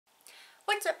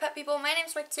What's up, pet people? My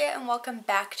name's Wixia and welcome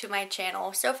back to my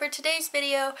channel. So for today's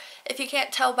video, if you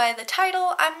can't tell by the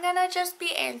title, I'm gonna just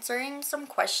be answering some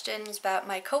questions that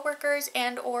my coworkers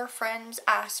and or friends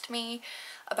asked me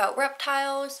about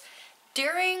reptiles.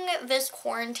 During this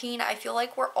quarantine, I feel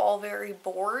like we're all very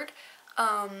bored.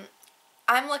 I'm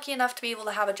lucky enough to be able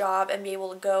to have a job and be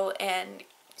able to go and,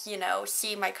 you know,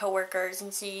 see my coworkers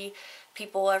and see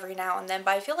people every now and then,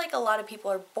 but I feel like a lot of people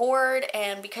are bored,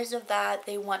 and because of that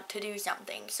they want to do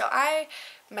something. So I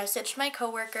messaged my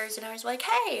coworkers and I was like,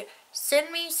 hey,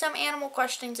 send me some animal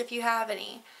questions if you have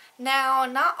any. Now,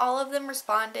 not all of them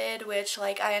responded, which,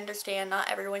 like, I understand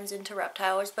not everyone's into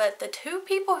reptiles, but the two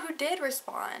people who did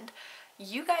respond,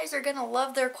 you guys are gonna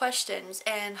love their questions,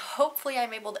 and hopefully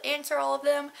I'm able to answer all of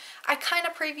them. I kind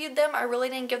of previewed them. I really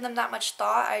didn't give them that much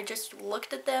thought. I just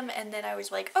looked at them and then I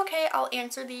was like, okay, I'll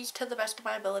answer these to the best of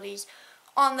my abilities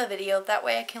on the video. That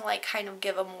way I can, like, kind of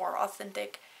give a more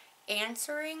authentic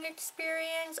answering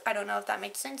experience. I don't know if that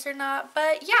makes sense or not,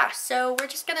 but yeah, so we're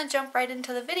just gonna jump right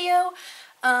into the video.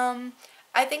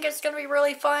 I think it's gonna be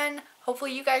really fun.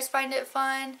 Hopefully you guys find it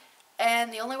fun.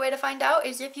 And the only way to find out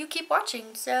is if you keep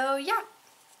watching. So yeah,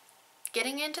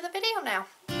 getting into the video now.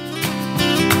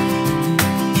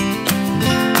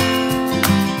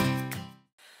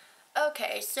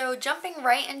 Okay, so jumping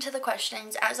right into the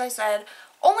questions, as I said,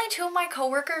 only two of my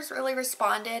coworkers really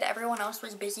responded. Everyone else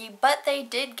was busy, but they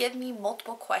did give me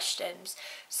multiple questions.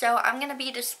 So I'm going to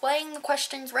be displaying the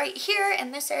questions right here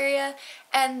in this area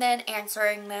and then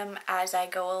answering them as I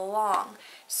go along.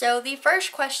 So the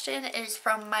first question is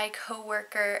from my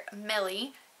coworker,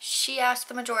 Millie. She asked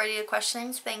the majority of the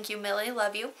questions. Thank you, Millie.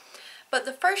 Love you. But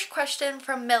the first question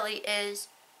from Millie is,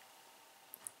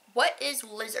 what is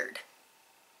lizard?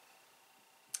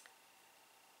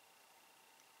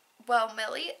 Well,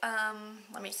 Millie,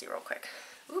 let me see real quick.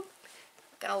 Oop,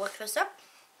 gonna look this up.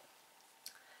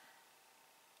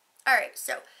 Alright,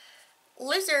 so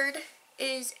lizard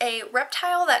is a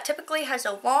reptile that typically has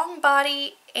a long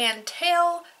body and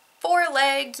tail, 4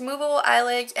 legs, movable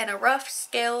eyelids, and a rough,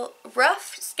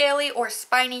 scaly, or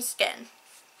spiny skin.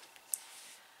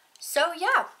 So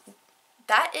yeah,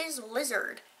 that is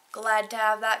lizard. Glad to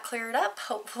have that cleared up.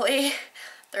 Hopefully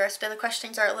the rest of the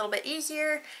questions are a little bit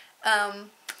easier.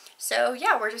 So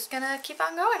yeah, we're just gonna keep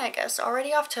on going, I guess.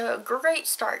 Already off to a great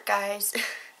start, guys.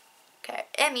 Okay,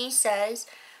 Emmy says,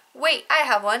 wait, I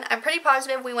have one. I'm pretty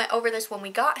positive we went over this when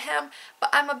we got him, but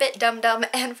I'm a bit dumb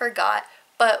and forgot.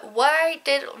 But why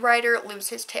did Ryder lose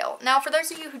his tail? Now, for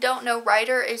those of you who don't know,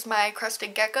 Ryder is my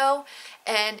crested gecko,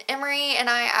 and Emery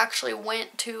and I actually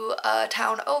went to a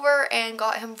town over and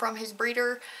got him from his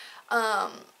breeder.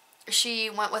 She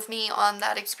went with me on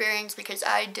that experience because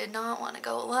I did not want to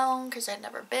go alone because I'd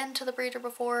never been to the breeder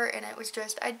before, and it was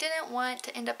just, I didn't want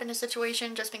to end up in a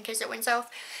situation just in case it went south.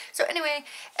 So anyway,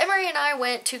 Emery and I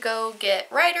went to go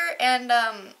get Ryder, and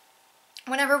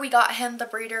whenever we got him, the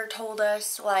breeder told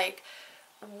us, like,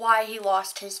 why he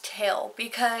lost his tail,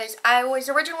 because I was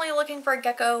originally looking for a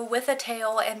gecko with a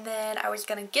tail, and then I was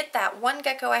gonna get that one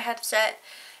gecko I had set.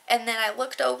 And then I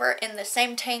looked over in the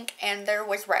same tank and there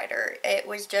was Ryder. It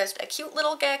was just a cute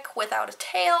little gecko without a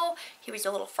tail. He was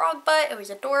a little frog butt. It was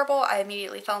adorable. I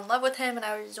immediately fell in love with him and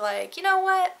I was like, you know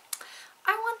what?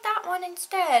 I want that one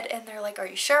instead. And they're like, are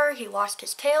you sure? He lost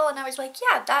his tail. And I was like,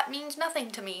 yeah, that means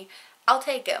nothing to me. I'll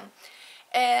take him.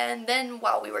 And then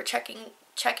while we were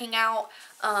checking out,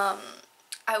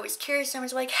 I was curious and I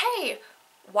was like, hey,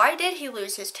 why did he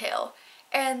lose his tail?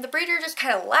 And the breeder just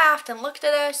kind of laughed and looked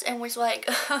at us and was like,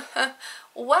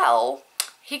 well,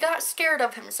 he got scared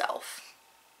of himself.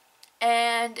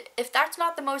 And if that's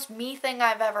not the most me thing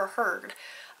I've ever heard,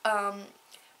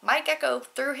 my gecko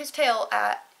threw his tail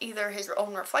at either his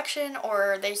own reflection,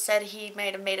 or they said he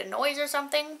might have made a noise or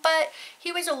something, but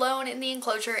he was alone in the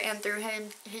enclosure and threw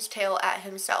his tail at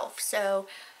himself. So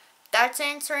that's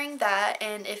answering that.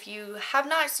 And if you have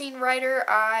not seen Ryder,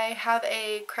 I have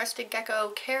a crested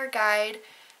gecko care guide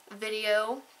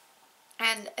video,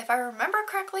 and if I remember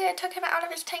correctly, I took him out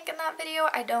of his tank in that video.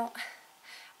 I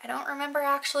don't remember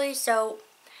actually. So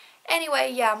anyway,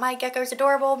 yeah, my gecko's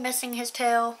adorable, missing his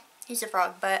tail. He's a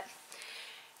frog butt.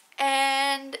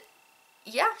 And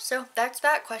yeah, so that's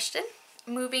that question.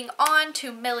 Moving on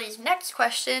to Millie's next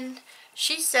question.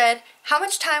 She said, how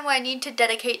much time will I need to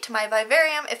dedicate to my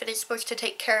vivarium if it is supposed to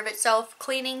take care of itself,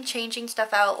 cleaning, changing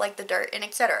stuff out like the dirt, and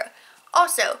etc.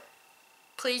 Also,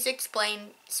 please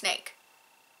explain snake.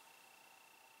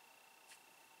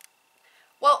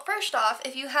 Well, first off,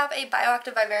 if you have a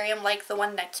bioactive vivarium like the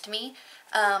one next to me,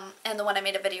 and the one I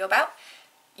made a video about,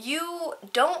 you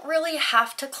don't really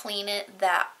have to clean it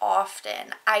that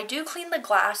often. I do clean the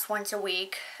glass once a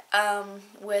week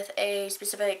with a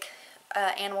specific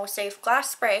animal safe glass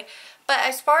spray, but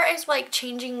as far as like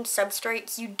changing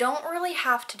substrates, you don't really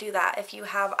have to do that if you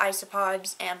have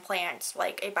isopods and plants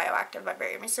like a bioactive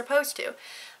vivarium is supposed to.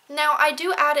 Now I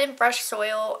do add in fresh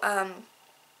soil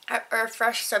or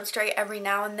fresh substrate every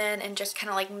now and then and just kind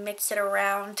of like mix it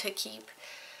around to keep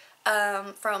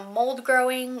from mold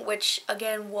growing, which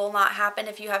again will not happen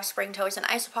if you have spring toes and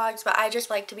isopods, but I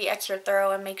just like to be extra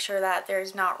thorough and make sure that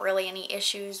there's not really any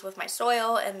issues with my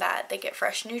soil and that they get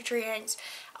fresh nutrients.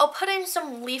 I'll put in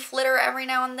some leaf litter every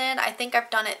now and then. I think I've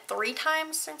done it 3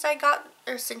 times since I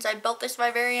built this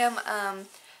vivarium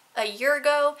a year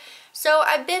ago, so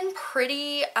I've been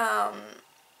pretty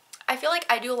I feel like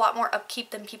I do a lot more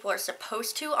upkeep than people are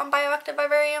supposed to on bioactive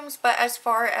vivariums, but as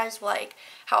far as like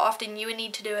how often you would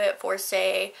need to do it for,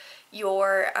 say,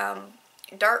 your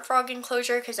dart frog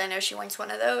enclosure, because I know she wants one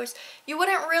of those, you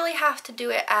wouldn't really have to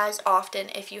do it as often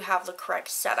if you have the correct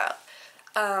setup.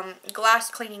 Glass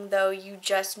cleaning though, you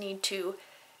just need to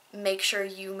make sure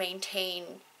you maintain,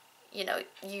 you know,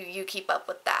 you keep up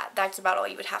with that. That's about all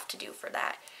you would have to do for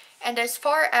that. And as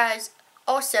far as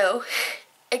also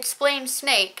explain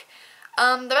snake,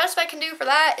 the best I can do for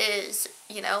that is,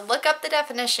 you know, look up the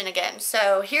definition again.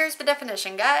 So here's the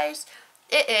definition, guys.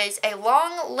 It is a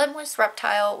long, limbless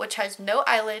reptile which has no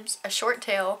eyelids, a short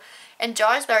tail, and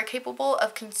jaws that are capable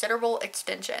of considerable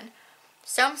extension.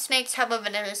 Some snakes have a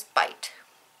venomous bite.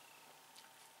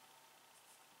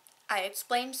 I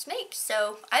explained snakes,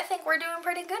 so I think we're doing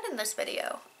pretty good in this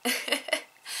video.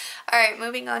 Alright,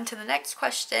 moving on to the next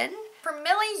question. For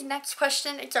Millie's next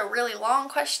question, it's a really long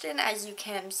question, as you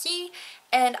can see,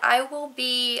 and I will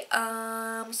be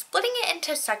splitting it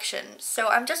into sections. So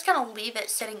I'm just going to leave it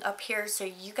sitting up here so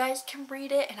you guys can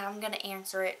read it, and I'm going to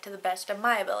answer it to the best of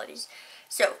my abilities.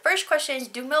 So first question is,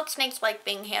 do milk snakes like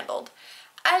being handled?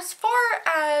 As far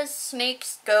as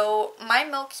snakes go, my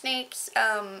milk snakes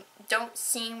don't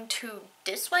seem to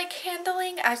dislike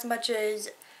handling as much as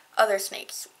other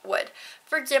snakes would.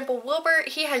 For example, Wilbur,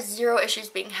 he has 0 issues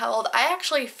being held. I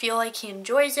actually feel like he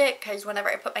enjoys it because whenever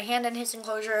I put my hand in his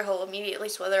enclosure, he'll immediately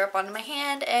slither up onto my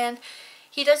hand, and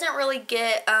he doesn't really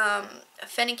get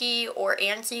finicky or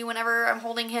antsy whenever I'm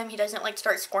holding him. He doesn't like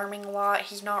start squirming a lot.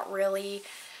 He's not really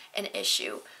an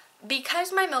issue.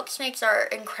 Because my milk snakes are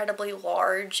incredibly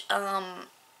large,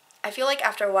 I feel like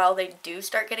after a while they do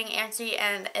start getting antsy,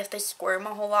 and if they squirm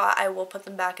a whole lot, I will put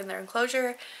them back in their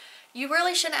enclosure. You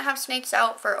really shouldn't have snakes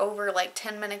out for over like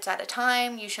 10 minutes at a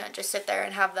time. You shouldn't just sit there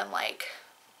and have them like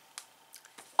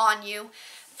on you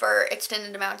for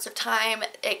extended amounts of time.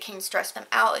 It can stress them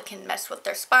out. It can mess with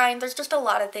their spine. There's just a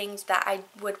lot of things that I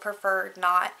would prefer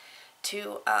not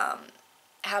to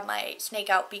have my snake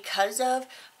out because of.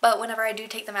 But whenever I do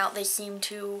take them out, they seem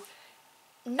to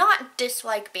not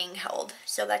dislike being held.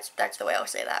 So that's the way I'll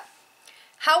say that.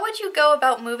 How would you go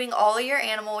about moving all of your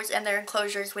animals and their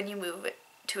enclosures when you move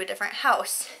to a different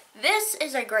house? This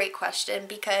is a great question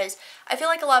because I feel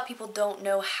like a lot of people don't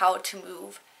know how to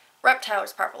move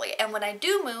reptiles properly, and when I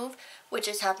do move, which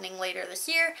is happening later this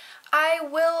year, I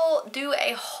will do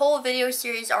a whole video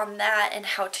series on that and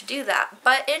how to do that.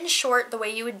 But in short, the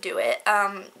way you would do it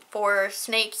for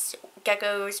snakes,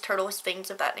 geckos, turtles,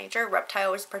 things of that nature,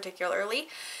 reptiles particularly,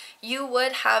 you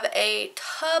would have a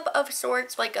tub of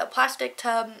sorts, like a plastic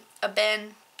tub, a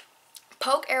bin,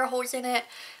 poke air holes in it,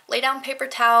 lay down paper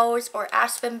towels or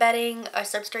aspen bedding, a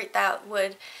substrate that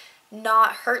would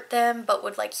not hurt them but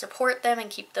would like support them and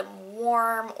keep them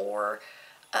warm or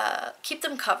keep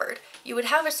them covered. You would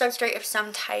have a substrate of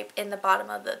some type in the bottom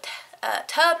of the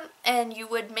tub, and you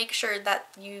would make sure that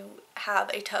you have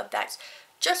a tub that's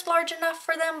just large enough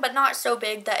for them but not so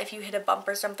big that if you hit a bump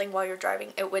or something while you're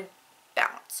driving it would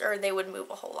bounce or they would move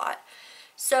a whole lot.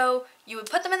 So you would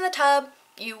put them in the tub.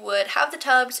 You would have the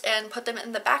tubs and put them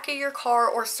in the back of your car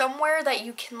or somewhere that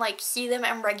you can like see them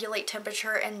and regulate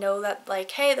temperature and know that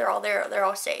like, hey, they're all there, they're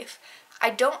all safe. I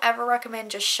don't ever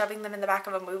recommend just shoving them in the back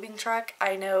of a moving truck.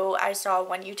 I know I saw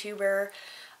one YouTuber,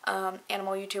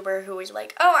 animal YouTuber, who was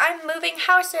like, oh, I'm moving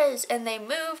houses, and they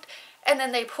moved, and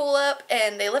then they pull up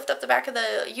and they lift up the back of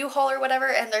the U-Haul or whatever,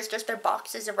 and there's just their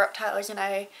boxes of reptiles, and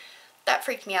that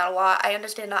freaked me out a lot. I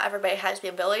understand not everybody has the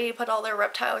ability to put all their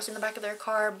reptiles in the back of their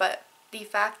car, but the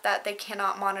fact that they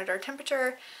cannot monitor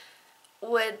temperature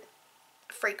would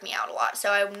freak me out a lot.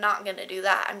 So I'm not going to do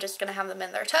that. I'm just going to have them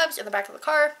in their tubs in the back of the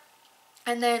car.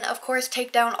 And then, of course,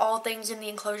 take down all things in the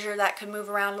enclosure that could move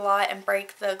around a lot and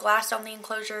break the glass on the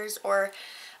enclosures or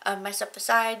mess up the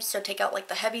sides. So take out like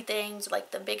the heavy things,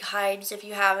 like the big hides if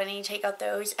you have any, take out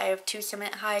those. I have 2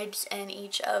 cement hides in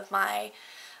each of my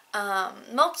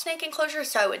milk snake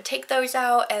enclosures, so I would take those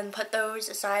out and put those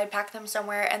aside, pack them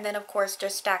somewhere, and then of course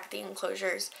just stack the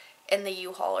enclosures in the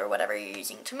U-Haul or whatever you're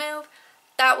using to move.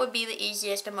 That would be the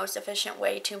easiest and most efficient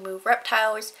way to move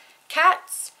reptiles.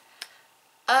 Cats,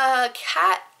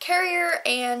 cat carrier,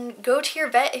 and go to your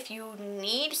vet if you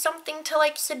need something to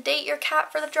like sedate your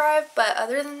cat for the drive, but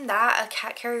other than that, a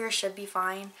cat carrier should be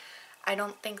fine. I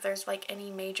don't think there's like any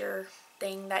major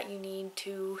thing that you need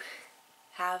to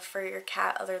have for your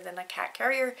cat other than a cat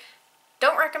carrier.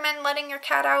 Don't recommend letting your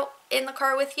cat out in the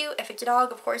car with you. If it's a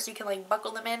dog, of course you can like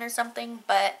buckle them in or something,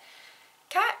 but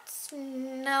cats,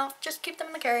 no, just keep them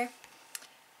in the carrier.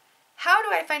 How do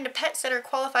I find a pet sitter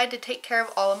qualified to take care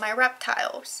of all of my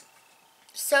reptiles?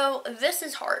 So this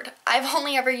is hard. I've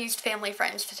only ever used family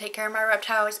friends to take care of my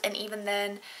reptiles, and even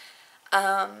then,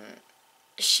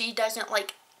 she doesn't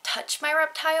like touch my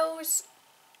reptiles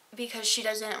because she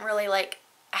doesn't really like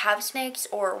have snakes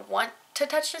or want to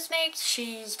touch the snakes.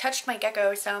 She's touched my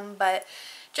gecko some, but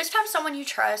just have someone you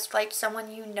trust, like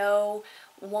someone you know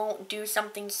won't do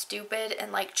something stupid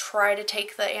and like try to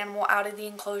take the animal out of the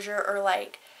enclosure or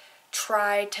like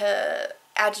try to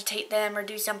agitate them or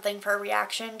do something for a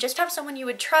reaction. Just have someone you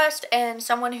would trust and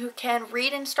someone who can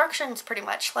read instructions pretty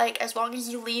much. Like as long as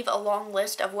you leave a long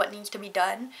list of what needs to be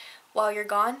done while you're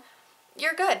gone,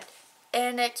 you're good.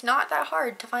 And it's not that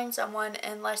hard to find someone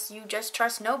unless you just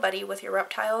trust nobody with your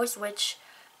reptiles, which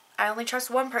I only trust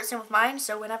one person with mine,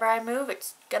 so whenever I move,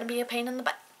 it's gonna be a pain in the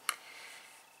butt.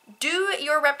 Do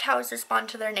your reptiles respond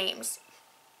to their names?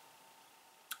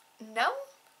 No.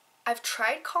 I've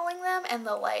tried calling them and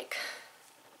they'll like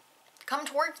come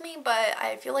towards me, but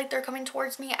I feel like they're coming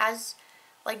towards me as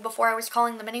like before I was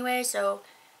calling them anyway, so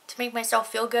to make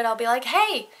myself feel good, I'll be like,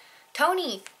 hey,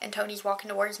 Tony, and Tony's walking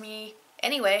towards me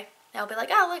anyway, and I'll be like,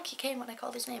 oh look, he came when I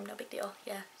called his name, no big deal.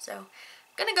 Yeah, so I'm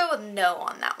gonna go with no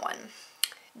on that one.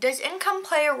 Does income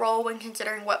play a role when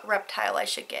considering what reptile I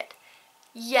should get?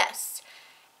 Yes.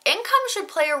 Income should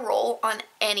play a role on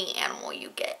any animal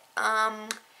you get.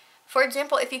 For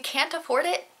example, if you can't afford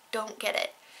it, don't get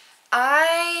it.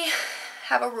 I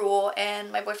have a rule,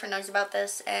 and my boyfriend knows about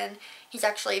this, and he's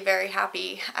actually very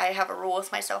happy I have a rule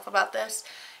with myself about this.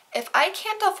 If I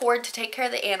can't afford to take care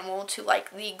of the animal to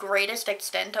like the greatest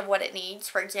extent of what it needs,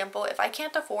 for example, if I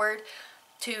can't afford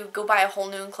to go buy a whole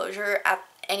new enclosure at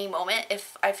any moment,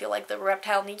 if I feel like the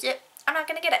reptile needs it, I'm not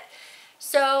gonna get it.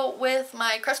 So with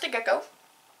my crested gecko,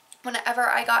 whenever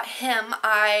I got him,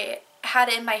 I had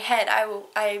it in my head.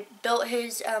 I built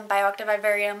his bioactive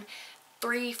vivarium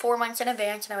 3-4 months in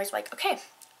advance, and I was like, okay,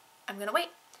 I'm gonna wait.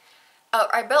 Oh,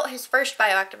 I built his first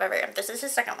bioactive vivarium. This is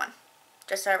his second one,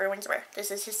 just so everyone's aware.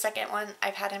 This is his second one.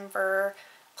 I've had him for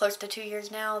close to 2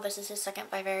 years now. This is his second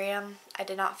vivarium. I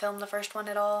did not film the first one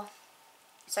at all.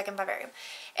 Second vivarium.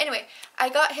 Anyway, I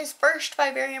got his first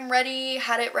vivarium ready,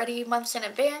 had it ready months in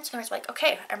advance, and I was like,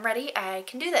 okay, I'm ready, I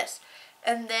can do this.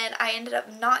 And then I ended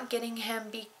up not getting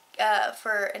him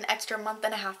for an extra month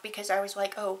and a half because I was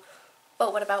like, oh,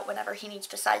 but what about whenever he needs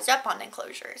to size up on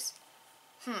enclosures?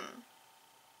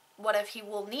 What if he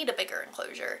will need a bigger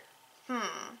enclosure?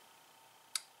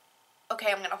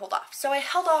 Okay, I'm gonna hold off. So I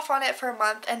held off on it for a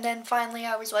month, and then finally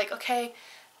I was like, okay,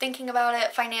 thinking about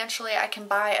it financially, I can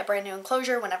buy a brand new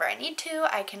enclosure whenever I need to.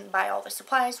 I can buy all the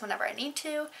supplies whenever I need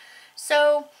to.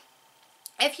 So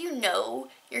if you know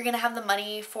you're going to have the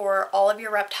money for all of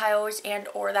your reptiles and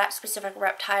or that specific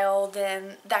reptile,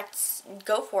 then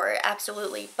go for it,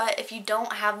 absolutely. But if you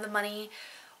don't have the money,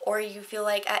 or you feel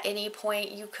like at any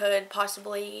point you could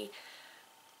possibly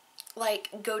like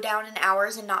go down in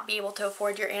hours and not be able to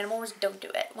afford your animals, don't do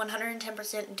it.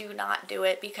 110% do not do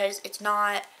it, because it's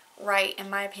not right, in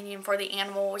my opinion, for the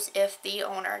animals if the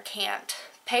owner can't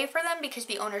pay for them, because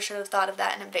the owner should have thought of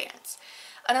that in advance.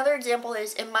 Another example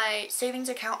is in my savings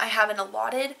account, I have an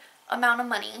allotted amount of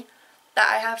money that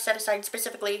I have set aside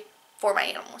specifically for my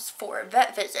animals, for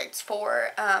vet visits, for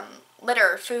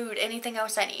litter, food, anything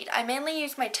else I need. I mainly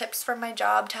use my tips from my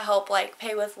job to help like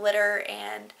pay for litter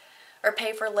and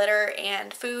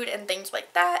food and things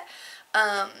like that.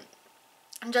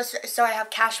 Just so I have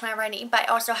cash whenever I need, but I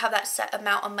also have that set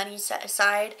amount of money set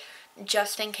aside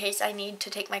just in case I need to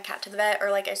take my cat to the vet,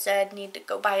 or like I said, need to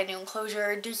go buy a new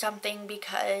enclosure, do something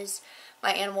because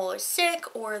my animal is sick,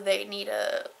 or they need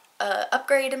a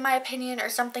upgrade in my opinion, or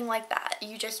something like that.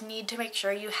 You just need to make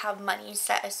sure you have money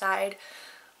set aside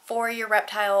for your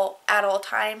reptile at all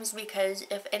times, because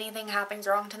if anything happens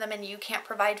wrong to them and you can't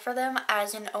provide for them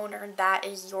as an owner, that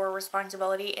is your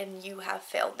responsibility and you have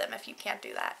failed them if you can't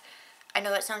do that. I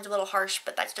know that sounds a little harsh,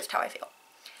 but that's just how I feel.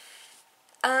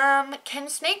 Can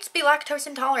snakes be lactose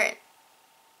intolerant?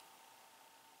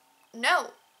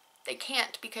 No, they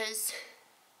can't, because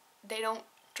they don't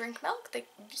drink milk?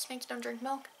 Snakes don't drink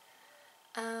milk?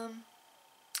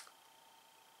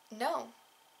 No,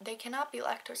 they cannot be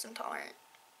lactose intolerant.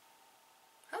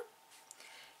 Huh?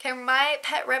 Can my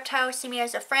pet reptile see me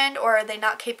as a friend, or are they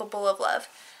not capable of love?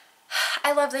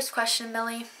 I love this question,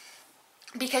 Millie,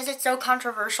 because it's so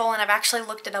controversial and I've actually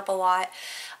looked it up a lot.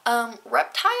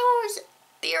 Reptiles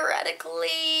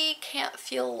theoretically can't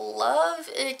feel love.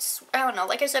 I don't know,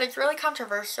 like I said, it's really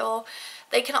controversial.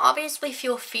 They can obviously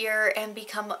feel fear and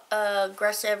become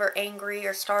aggressive or angry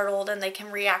or startled, and they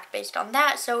can react based on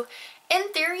that. So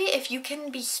in theory, if you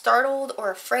can be startled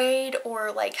or afraid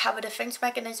or like have a defense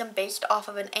mechanism based off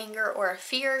of an anger or a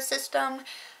fear system,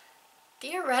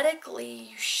 theoretically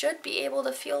you should be able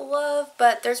to feel love,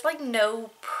 but there's like no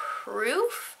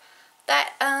proof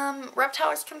that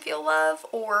reptiles can feel love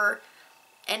or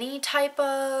any type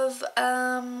of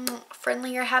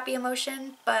friendly or happy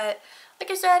emotion. But like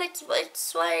I said, it's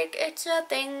a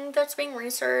thing that's being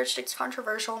researched. It's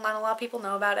controversial. Not a lot of people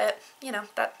know about it. You know,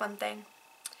 that fun thing.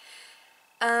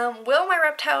 Will my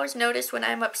reptiles notice when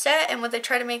I'm upset, and would they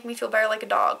try to make me feel better like a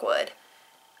dog would?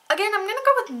 Again, I'm gonna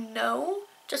go with no,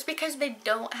 just because they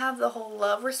don't have the whole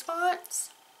love response.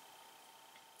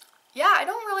 Yeah, I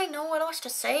don't really know what else to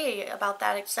say about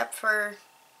that except for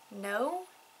no.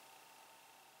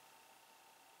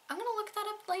 I'm gonna look that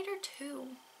up later too.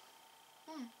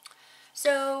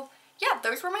 So yeah,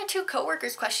 those were my 2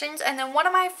 coworkers questions, and then one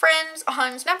of my friends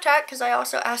on Snapchat, because I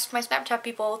also asked my Snapchat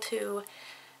people to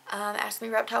ask me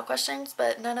reptile questions,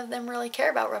 but none of them really care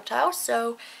about reptiles,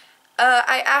 so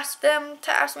I asked them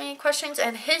to ask me questions,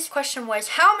 and his question was,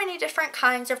 how many different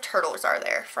kinds of turtles are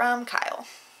there? From Kyle.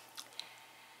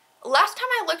 Last time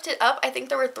I looked it up, I think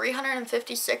there were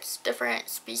 356 different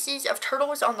species of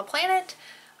turtles on the planet.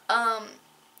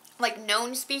 Like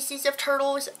known species of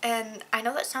turtles, and I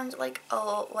know that sounds like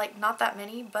not that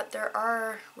many, but there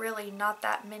are really not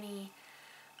that many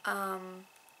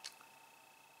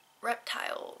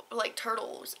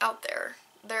turtles out there.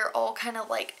 They're all kind of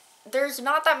like, there's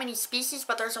not that many species,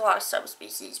 but there's a lot of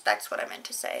subspecies. That's what I meant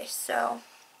to say. So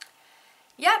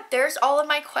yeah, there's all of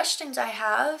my questions I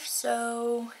have.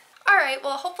 So alright,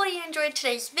 well, hopefully you enjoyed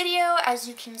today's video. As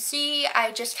you can see,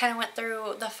 I just kind of went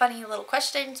through the funny little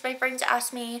questions my friends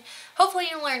asked me. Hopefully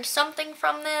you learned something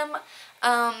from them.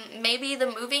 Maybe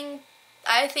the moving,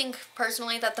 I think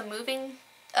personally that the moving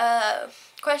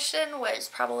question was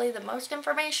probably the most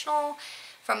informational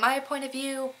from my point of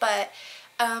view, but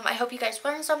I hope you guys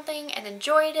learned something and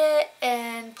enjoyed it,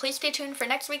 and please stay tuned for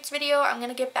next week's video. I'm going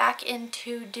to get back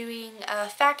into doing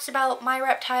facts about my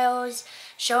reptiles,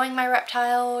 showing my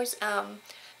reptiles,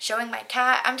 showing my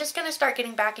cat. I'm just going to start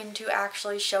getting back into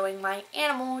actually showing my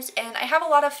animals, and I have a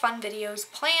lot of fun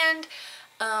videos planned.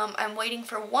 I'm waiting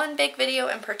for one big video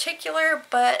in particular,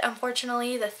 but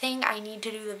unfortunately the thing I need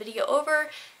to do the video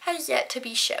over has yet to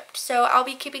be shipped. So I'll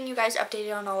be keeping you guys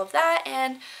updated on all of that,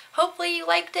 and hopefully you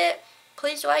liked it.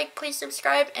 Please like, please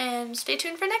subscribe, and stay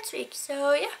tuned for next week.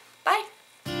 So yeah, bye!